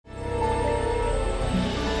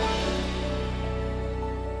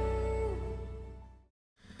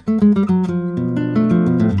Hey,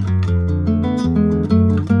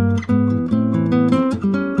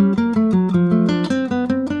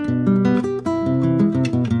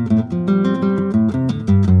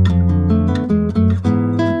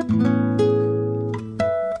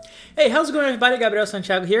 how's it going, everybody? Gabriel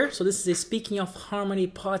Santiago here. So this is a Speaking of Harmony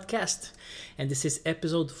podcast, and this is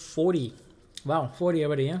episode 40. Wow, 40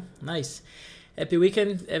 already, yeah? Nice. Happy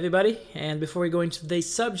weekend, everybody. And before we go into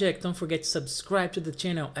today's subject, don't forget to subscribe to the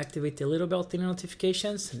channel, activate the little bell to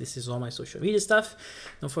notifications. This is all my social media stuff.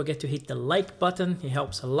 Don't forget to hit the like button. It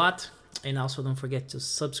helps a lot. And also don't forget to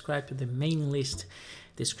subscribe to the main list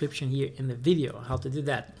description here in the video, how to do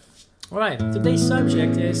that. All right, today's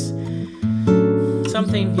subject is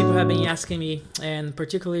something people have been asking me, and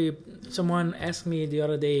particularly someone asked me the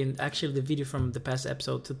other day, and actually the video from the past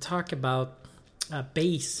episode, to talk about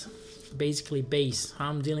bass, basically bass, how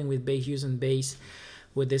I'm dealing with bass, using bass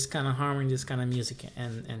with this kind of harmony, this kind of music,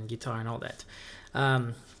 and guitar and all that.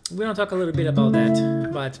 We're going to talk a little bit about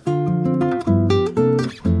that, but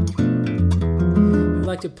I'd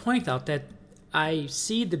like to point out that I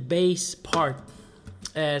see the bass part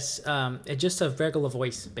as just a regular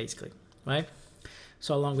voice, basically, right?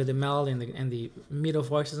 So along with the melody and the middle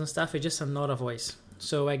voices and stuff, it's just another voice.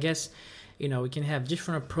 So I guess, we can have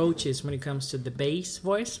different approaches when it comes to the bass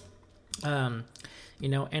voice. And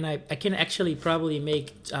I can actually probably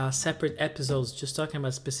make separate episodes just talking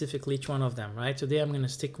about specifically each one of them, right? Today I'm going to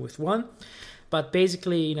stick with one. But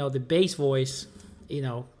basically, the bass voice,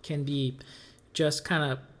 can be just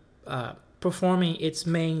kind of performing its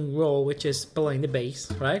main role, which is playing the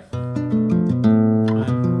bass, right?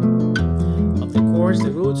 The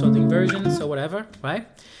roots or the inversions or whatever, right?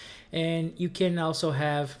 And you can also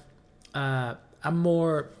have a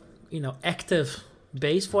more, active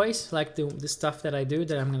bass voice, like the stuff that I do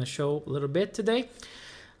that I'm going to show a little bit today.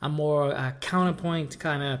 A more counterpoint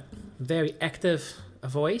kind of very active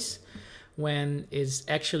voice when it's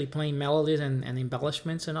actually playing melodies and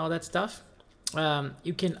embellishments and all that stuff.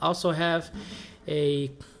 You can also have a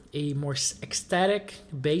more ecstatic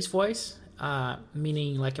bass voice,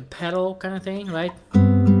 meaning like a pedal kind of thing, right?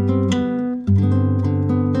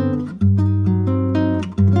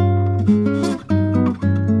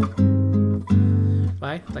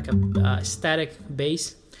 Right, like a static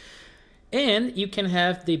bass. And you can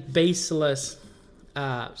have the bassless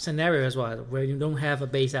scenario as well, where you don't have a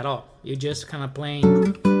bass at all. You're just kind of playing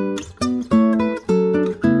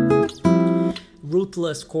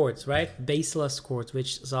rootless chords, right? Bassless chords,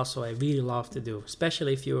 which is also I really love to do,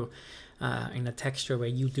 especially if you're in a texture where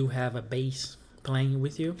you do have a bass playing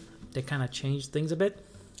with you. They kind of change things a bit.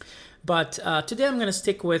 But today I'm going to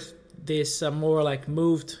stick with this more like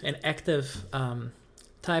moved and active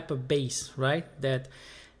type of bass, right? That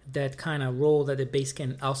kind of role that the bass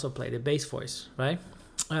can also play, the bass voice, right?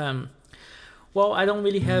 Well, I don't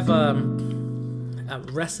really have a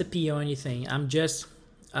recipe or anything. I'm just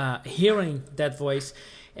hearing that voice,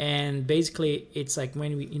 and basically it's like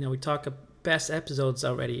when we talk past episodes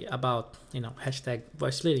already about hashtag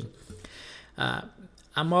voice leading.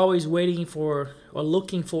 I'm always waiting for or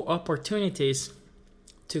looking for opportunities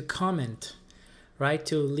to comment, right?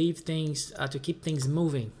 To leave things, to keep things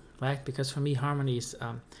moving, right? Because for me, harmony is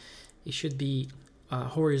it should be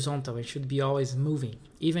horizontal. It should be always moving.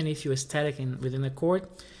 Even if you're static within a chord,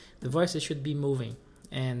 the voices should be moving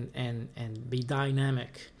and be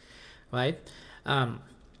dynamic, right?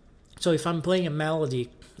 So if I'm playing a melody,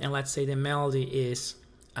 and let's say the melody is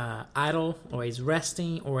idle or is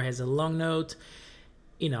resting or has a long note,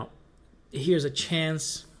 here's a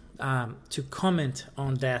chance to comment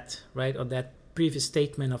on that, right? Or that previous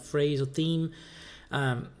statement or phrase or theme.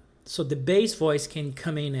 So the bass voice can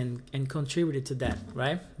come in and contribute to that,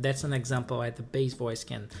 right? That's an example, right? The bass voice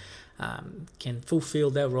can fulfill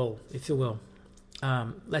that role, if you will.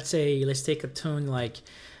 Let's take a tune like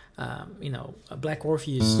Black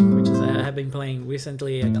Orpheus, which is I have been playing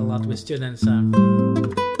recently a lot with students.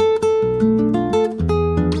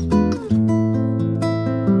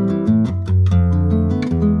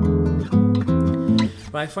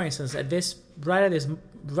 Right, for instance, right at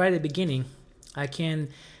the beginning, I can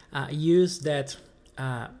use that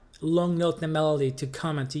long note and melody to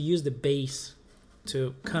comment, to use the bass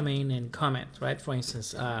to come in and comment, right? For instance,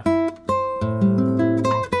 so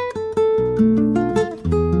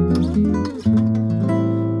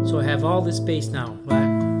I have all this bass now, right?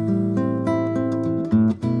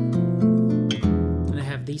 And I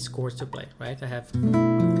have these chords to play, right? I have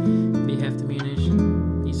B half diminished,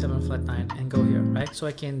 E7 flat 9, and go here, right? So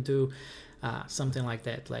I can do something like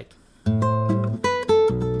that, like.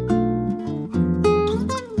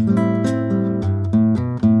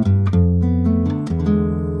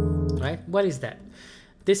 what is that?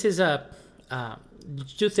 This is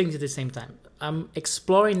two things at the same time. I'm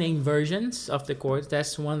exploring the inversions of the chords.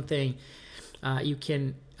 That's one thing you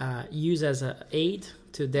can use as an aid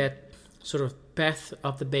to that sort of path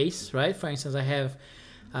of the bass, right? For instance, I have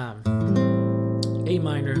A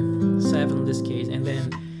minor 7 in this case, and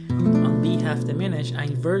then on B half diminished, I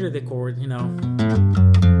inverted the chord, you know,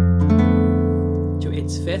 to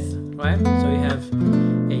its fifth, right? So you have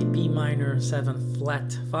a B minor 7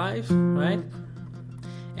 flat 5, right?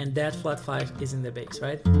 And that flat 5 is in the bass,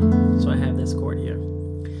 right? So I have this chord here.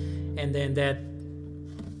 And then that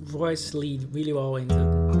voice lead really well into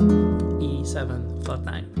E7 flat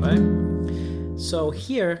 9, right? So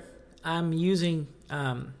here I'm using,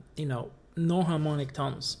 you know, non-harmonic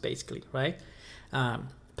tones basically, right?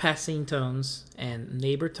 Passing tones and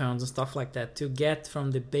neighbor tones and stuff like that to get from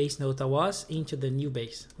the bass note I was into the new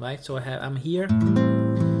bass, right? So I'm here.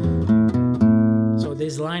 So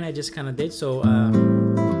this line I just kind of did. So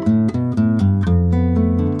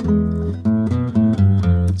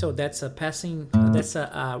so that's a passing, that's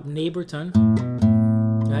a neighbor tone,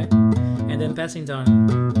 right? And then passing tone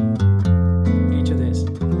into this.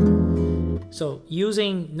 So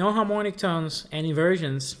using non-harmonic tones and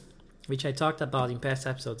inversions, which I talked about in past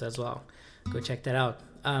episodes as well, go check that out.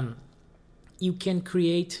 You can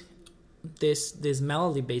create this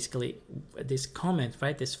melody, basically, this comment,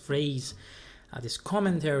 right? This phrase, this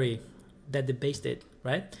commentary that the bass did,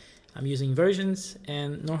 right? I'm using inversions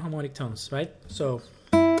and non-harmonic tones, right? So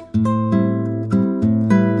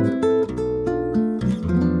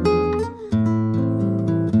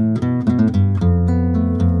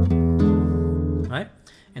right,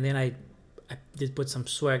 and then I did put some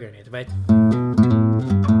swagger in it, right?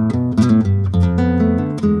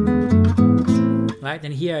 Right,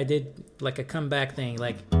 and here I did like a comeback thing,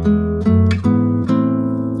 like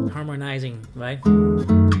harmonizing, right?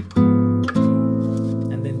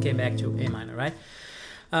 And then came back to A minor, right?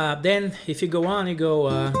 Then if you go on, you go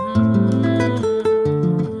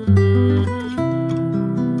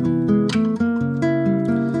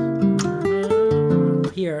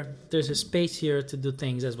here, there's a space here to do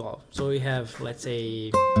things as well. So we have, let's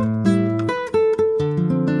say,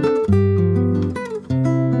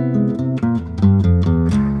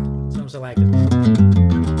 something like that.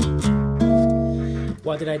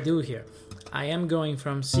 What did I do here? I am going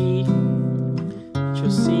from C to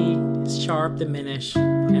C sharp diminish,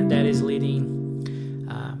 and that is leading,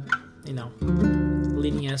 you know,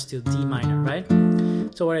 leading us to D minor, right?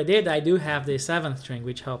 So what I did, I do have the 7th string,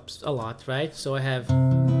 which helps a lot, right? So I have,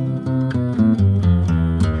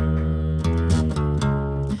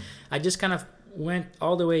 I just kind of went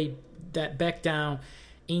all the way back down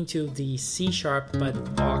into the C sharp, but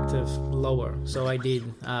octave lower. So I did,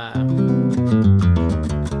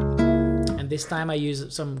 and this time I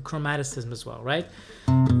used some chromaticism as well, right?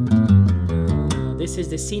 This is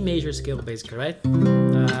the C major scale, basically, right?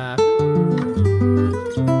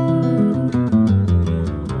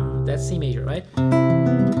 That's C major, right?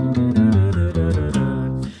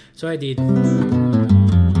 So I did,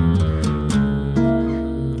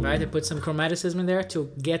 right? I put some chromaticism in there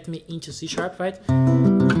to get me into C sharp, right?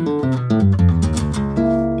 And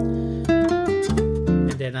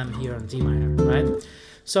then I'm here on D minor, right?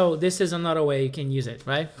 So this is another way you can use it,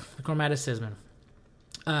 right? Chromaticism.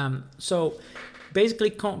 So basically,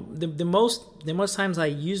 the most times I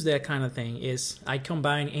use that kind of thing is I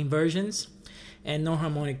combine inversions and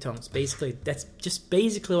non-harmonic tones. Basically, that's just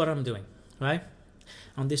basically what I'm doing, right?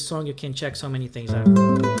 On this song, you can check so many things out.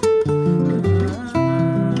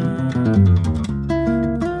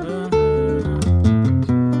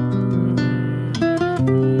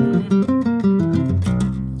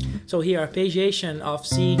 So here, arpeggiation of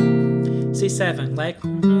C7, like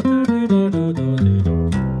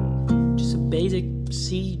just a basic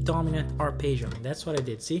C dominant arpeggio. That's what I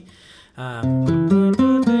did. See,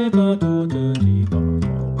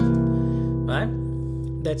 right?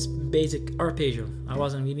 That's basic arpeggio. I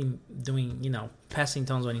wasn't really doing, you know, passing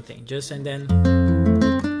tones or anything. Just, and then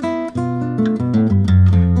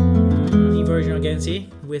inversion again. See,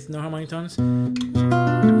 with no harmonic tones.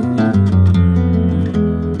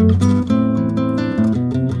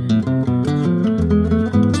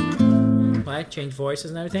 Change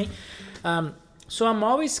voices and everything. So I'm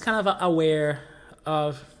always kind of aware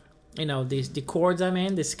of, you know, the chords I'm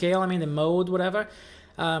in, the scale I'm in, the mode, whatever.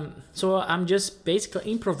 So I'm just basically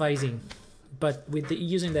improvising, but with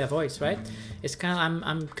using that voice, right? It's kind of,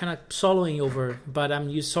 I'm kind of soloing over, but I'm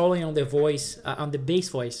soloing on the voice, on the bass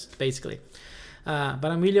voice, basically. But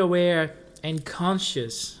I'm really aware and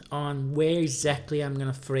conscious on where exactly I'm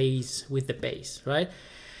gonna phrase with the bass, right?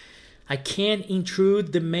 I can't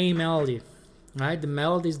intrude the main melody, right? The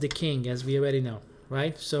melody is the king, as we already know,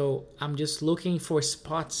 right? So I'm just looking for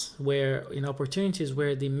spots where, opportunities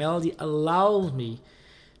where the melody allows me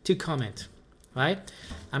to comment, right?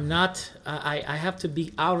 I'm not, I have to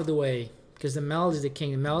be out of the way because the melody is the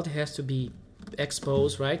king. The melody has to be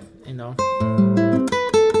exposed, right?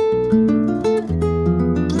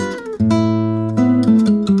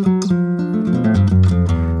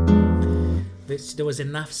 There was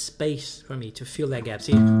enough space for me to fill that gap.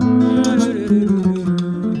 See?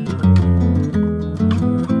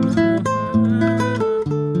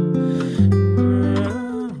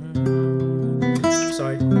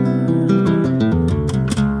 Sorry.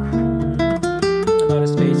 Another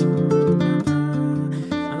space.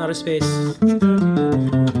 Another space.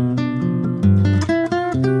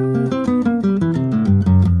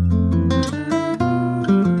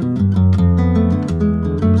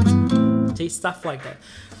 Stuff like that,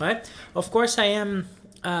 right? Of course, I am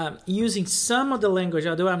using some of the language,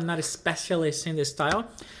 although I'm not a specialist in this style,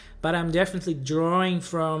 but I'm definitely drawing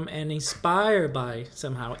from and inspired by,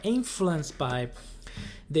 somehow influenced by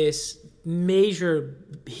this major,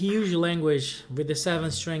 huge language with the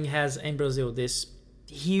 7th string has in Brazil, this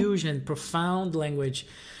huge and profound language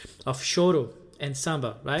of choro and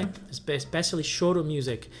samba, right? Especially choro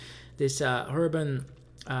music, this urban,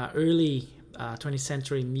 early 20th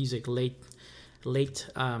century music, late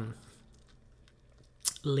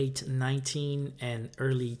 19th and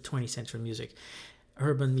early 20th century music,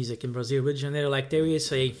 urban music in Brazil, Rio de Janeiro. Like there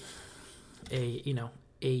is a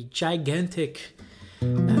gigantic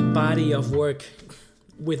body of work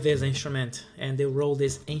with this instrument and the role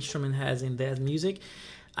this instrument has in that music.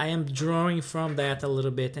 I am drawing from that a little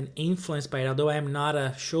bit and influenced by it. Although I'm not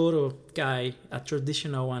a choro guy, a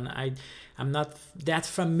traditional one, I'm not that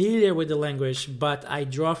familiar with the language, but I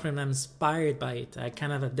draw from it, I'm inspired by it. I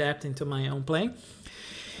kind of adapt into my own playing.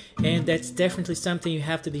 And that's definitely something you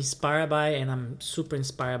have to be inspired by, and I'm super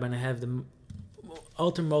inspired by, and I have the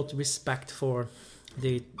ultimate respect for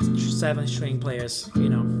the 7th string players,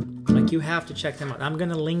 like you have to check them out. I'm going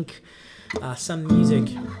to link some music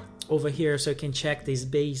over here so you can check these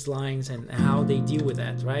bass lines and how they deal with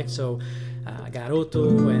that, right? So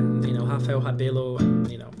Garoto and Rafael Rabelo, and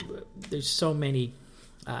there's so many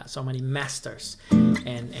masters,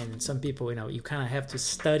 and some people, you kind of have to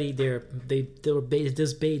study their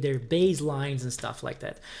bass lines and stuff like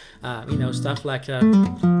that, stuff like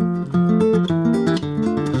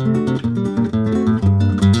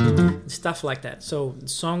stuff like that. So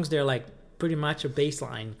songs, they're like pretty much a bass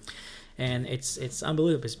line, and it's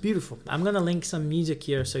unbelievable. It's beautiful. I'm gonna link some music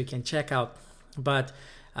here so you can check out, but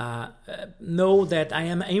know that I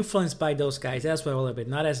am influenced by those guys as well a little bit,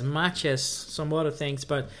 not as much as some other things,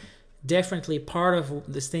 but definitely part of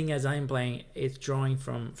this thing as I'm playing is drawing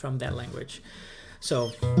from that language.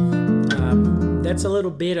 So that's a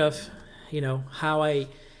little bit of how I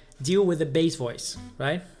deal with the bass voice,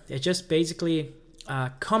 right? It's just basically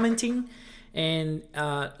commenting and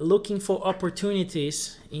looking for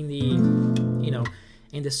opportunities in the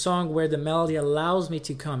in the song where the melody allows me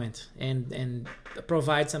to comment and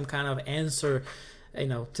provide some kind of answer,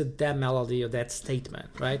 to that melody or that statement,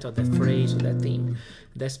 right? Or that phrase or that theme.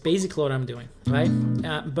 That's basically what I'm doing, right?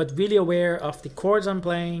 But really aware of the chords I'm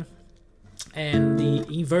playing and the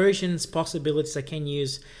inversions possibilities I can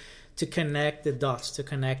use to connect the dots, to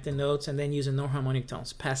connect the notes, and then using non-harmonic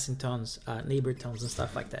tones, passing tones, neighbor tones, and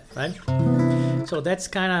stuff like that, right? So that's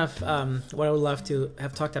kind of what I would love to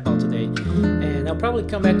have talked about today. And I'll probably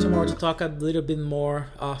come back tomorrow to talk a little bit more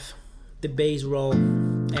of the bass role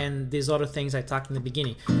and these other things I talked in the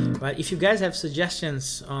beginning. But if you guys have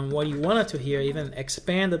suggestions on what you wanted to hear, even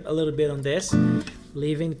expand a little bit on this,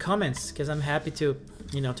 leave in comments, because I'm happy to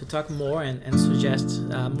to talk more and suggest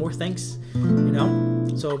more things.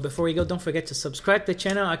 So before you go, don't forget to subscribe to the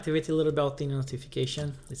channel, activate the little bell thing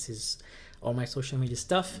notification. This is all my social media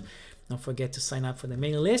stuff. Don't forget to sign up for the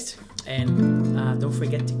mailing list, and don't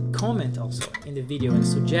forget to comment also in the video and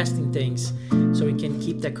suggesting things so we can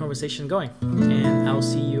keep that conversation going. And I'll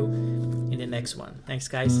see you in the next one. Thanks,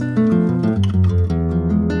 guys.